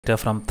data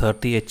from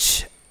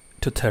 30H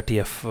to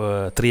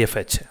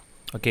 3FH,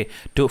 okay,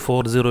 to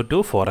 40 to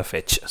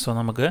 4FH. So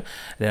നമുക്ക്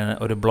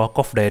ഒരു block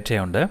of data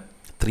ഉണ്ട്.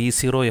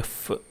 30F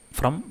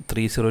from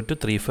 30 to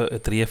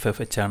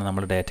 3FH ആണ്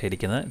നമ്മൾ data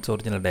ഇരിക്കുന്നത്. It's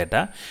original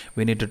data.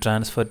 We need to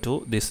transfer to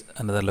this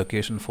another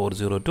location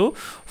 40 to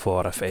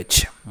 4FH.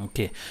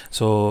 Okay,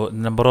 so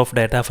number of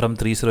data from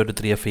 30 to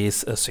 3F is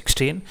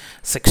 16.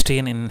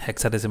 16 in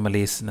hexadecimal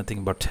is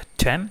nothing but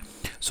 10.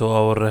 So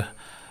our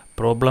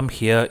problem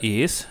here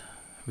is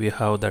we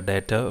have the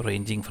data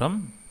ranging from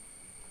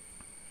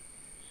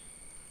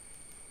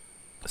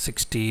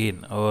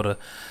 16 or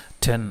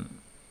 10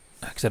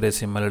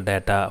 hexadecimal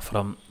data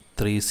from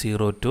 30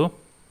 to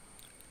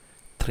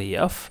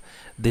 3F.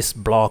 This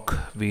block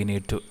we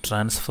need to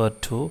transfer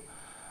to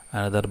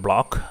another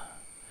block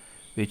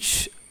which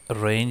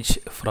range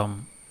from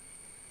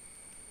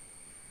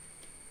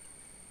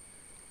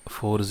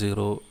 40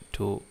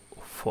 to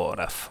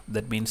 4F.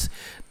 That means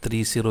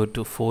 30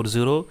 to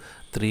 40,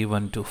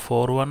 31 to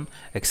 41,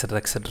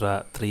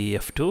 etc.,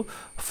 3F to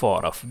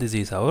 4F. This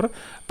is our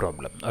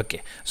problem.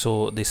 Okay,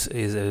 so this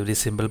is a very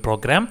simple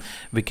program.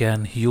 We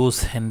can use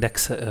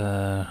index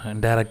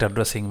indirect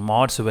addressing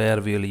modes where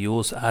we will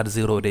use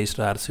R0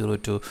 register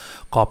R0 to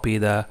copy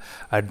the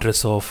address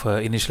of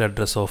initial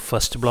address of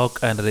first block,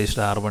 and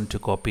register R1 to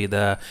copy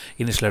the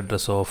initial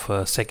address of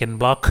second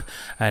block,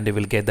 and we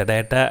will get the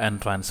data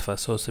and transfer.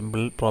 So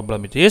simple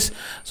problem it is.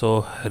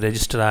 So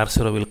register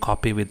R0 will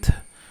copy with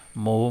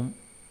move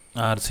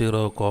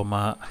R0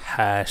 comma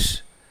hash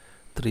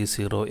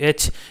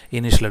 30H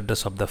initial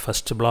address of the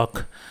first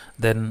block,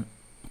 then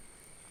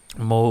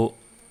move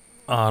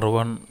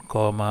R1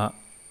 comma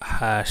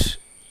hash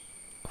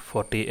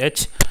 40H.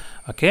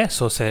 Okay,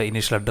 so say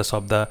initial address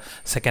of the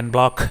second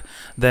block.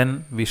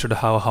 Then we should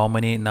have how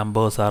many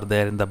numbers are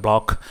there in the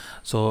block.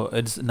 So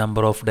it's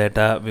number of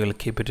data, we will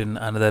keep it in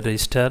another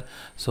register.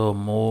 So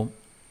move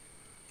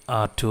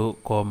R2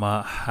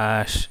 comma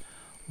hash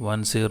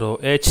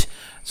 10H.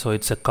 So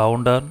it's a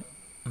counter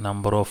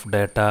number of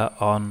data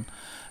on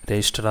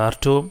register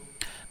R2.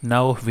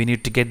 Now we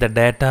need to get the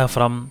data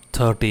from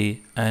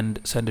 30 and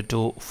send it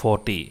to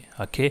 40.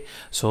 Okay,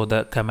 so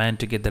the command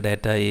to get the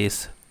data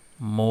is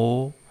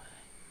move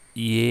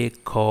a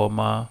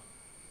comma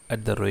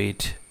at the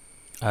rate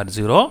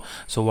R0.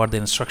 So what the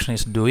instruction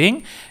is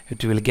doing,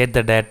 it will get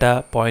the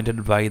data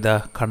pointed by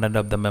the content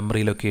of the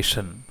memory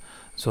location.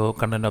 So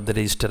content of the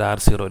register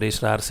R0.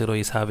 Register R0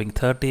 is having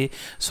 30.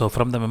 So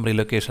from the memory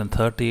location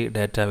 30,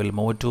 data will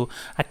move to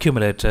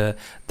accumulator.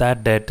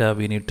 That data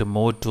we need to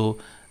move to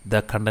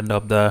the content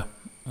of the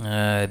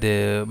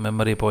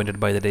memory pointed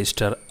by the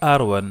register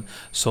R1.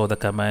 So the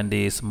command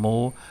is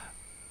move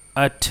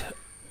at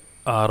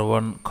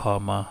R1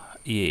 comma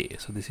A.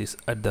 So this is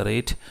at the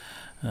rate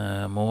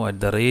move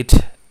at the rate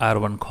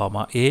R1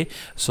 comma A.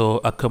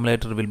 So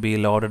accumulator will be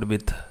loaded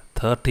with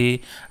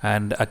 30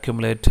 and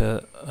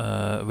accumulator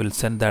will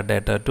send that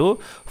data to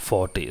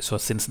 40. So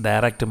since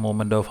direct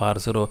movement of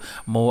R0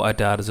 move at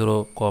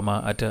R0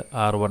 comma at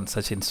R1,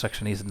 such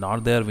instruction is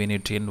not there, we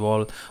need to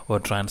involve or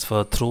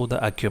transfer through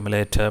the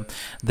accumulator.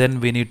 Then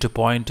we need to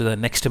point to the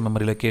next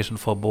memory location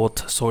for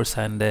both source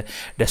and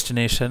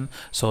destination.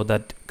 So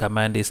that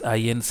command is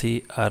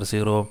inc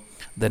R0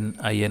 then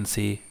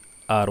inc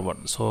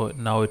R1. So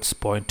now it's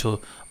point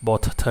to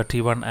both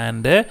 31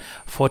 and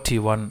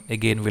 41.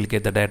 Again we'll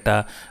get the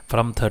data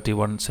from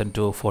 31 sent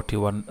to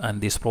 41,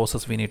 and this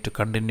process we need to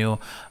continue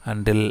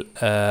until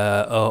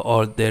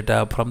all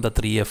data from the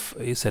 3F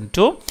is sent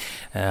to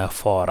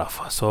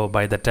 4F. So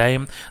by the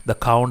time the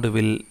count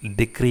will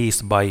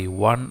decrease by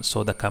 1,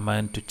 so the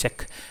command to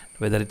check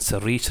whether it's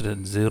reached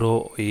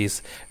 0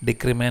 is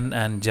decrement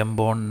and jump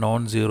on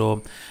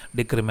non-zero,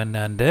 decrement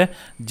and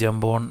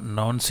jump on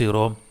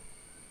non-zero.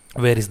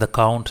 Where is the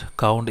count?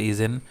 Count is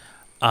in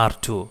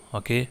R2.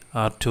 Okay,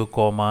 R2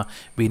 comma,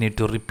 we need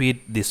to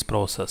repeat this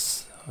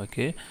process.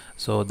 Okay,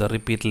 so the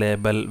repeat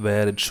label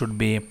where it should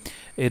be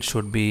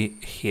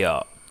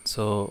here.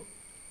 So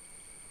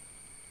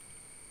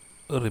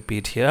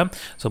repeat here.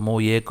 So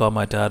move a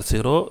comma at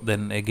R0,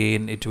 then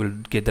again it will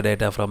get the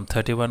data from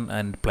 31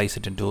 and place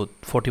it into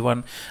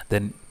 41,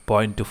 then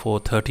point to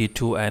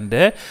 432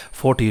 and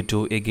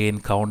 42.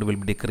 Again count will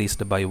be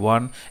decreased by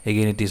 1.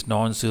 Again it is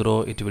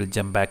non-zero, it will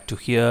jump back to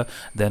here.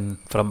 Then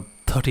from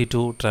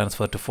 32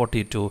 transfer to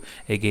 42,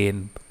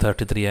 again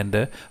 33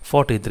 and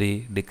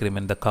 43,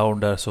 decrement the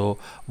counter. So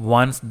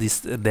once this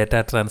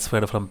data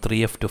transferred from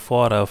 3F to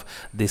 4F,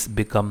 this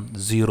becomes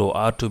 0,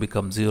 R2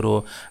 becomes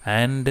 0,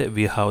 and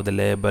we have the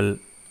label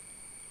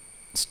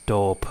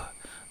stop,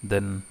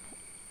 then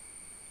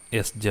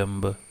S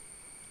jump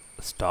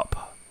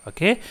stop.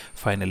 Okay,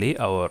 finally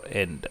our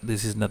end.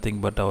 This is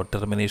nothing but our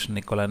termination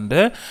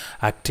equivalent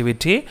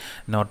activity,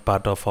 not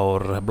part of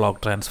our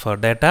block transfer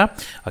data.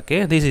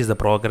 Okay, this is the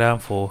program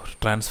for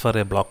transfer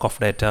a block of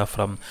data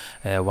from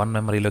one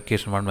memory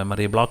location, one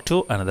memory block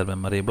to another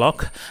memory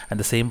block. And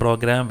the same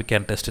program we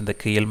can test in the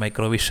KL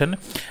microvision.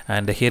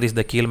 And here is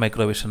the KL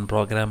microvision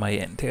program I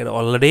entered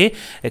already.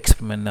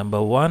 Experiment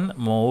number 1,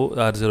 move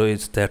R0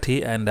 is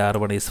 30 and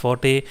R1 is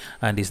 40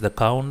 and is the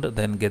count.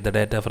 Then get the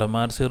data from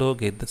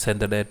R0, send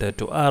the data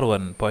to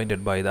R1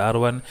 pointed by the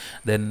R1,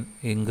 then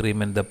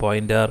increment the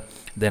pointer,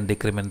 then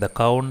decrement the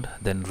count,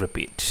 then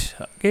repeat.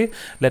 Okay,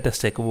 let us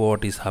check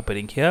what is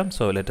happening here.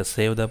 So let us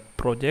save the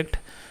project,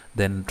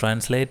 then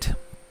translate.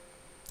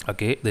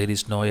 Okay, there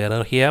is no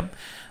error here.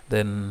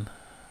 Then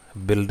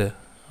build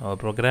our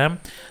program.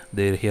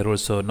 Here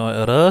also no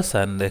errors,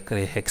 and the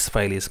hex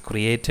file is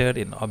created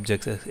in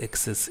objects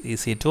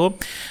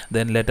xec2.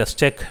 Then let us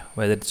check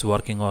whether it's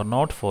working or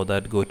not. For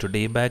that, go to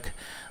debug,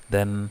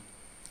 then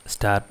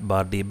start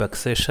bar debug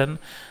session,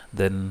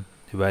 then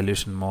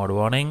evaluation mode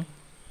warning.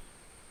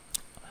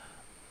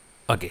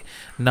 Okay,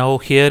 now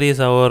here is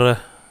our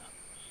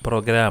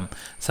program.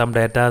 Some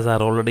data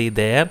are already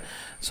there.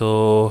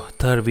 So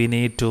third, we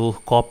need to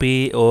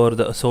copy, or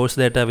the source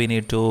data we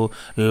need to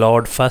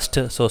load first.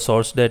 So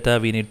source data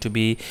we need to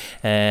be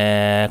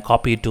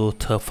copied to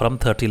from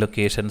 30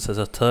 locations,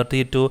 so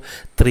 30 to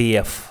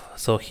 3F.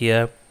 So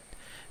here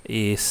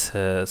is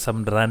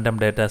some random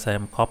data I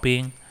am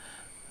copying.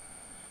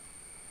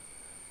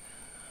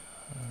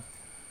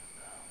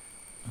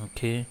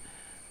 Okay,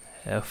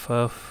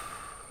 FF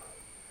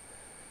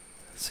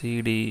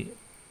CD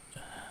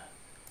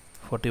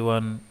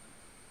 41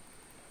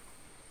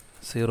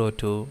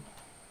 02,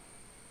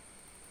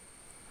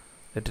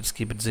 let us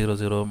keep it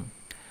 00,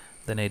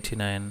 then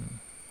 89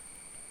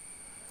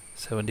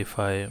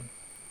 75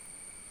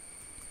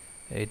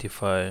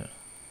 85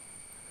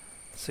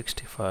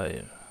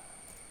 65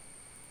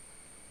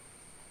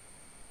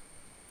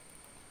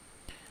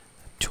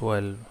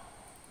 12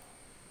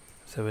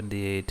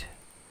 78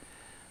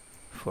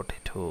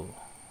 42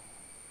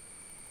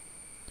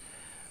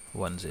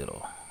 10.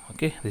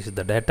 Okay, this is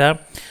the data.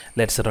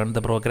 Let's run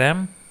the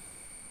program,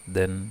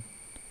 then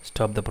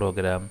stop the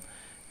program.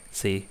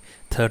 See,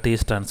 30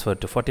 is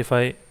transferred to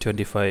 45,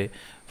 25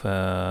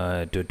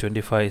 to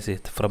 25, see,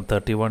 from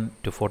 31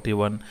 to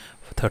 41,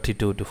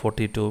 32 to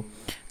 42,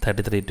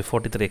 33 to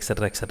 43,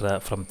 etc., etc.,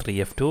 from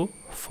 3F to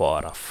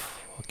 4F.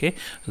 Okay,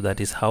 so that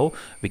is how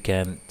we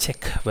can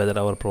check whether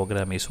our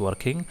program is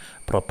working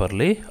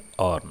properly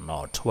or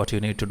not. What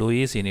you need to do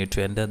is you need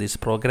to enter this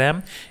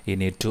program, you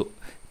need to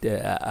we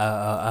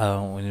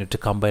need to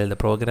compile the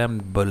program,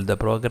 build the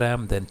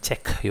program, then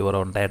check your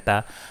own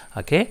data.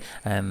 Okay,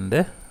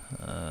 and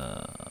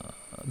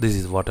this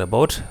is what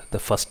about the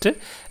first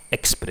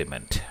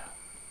experiment.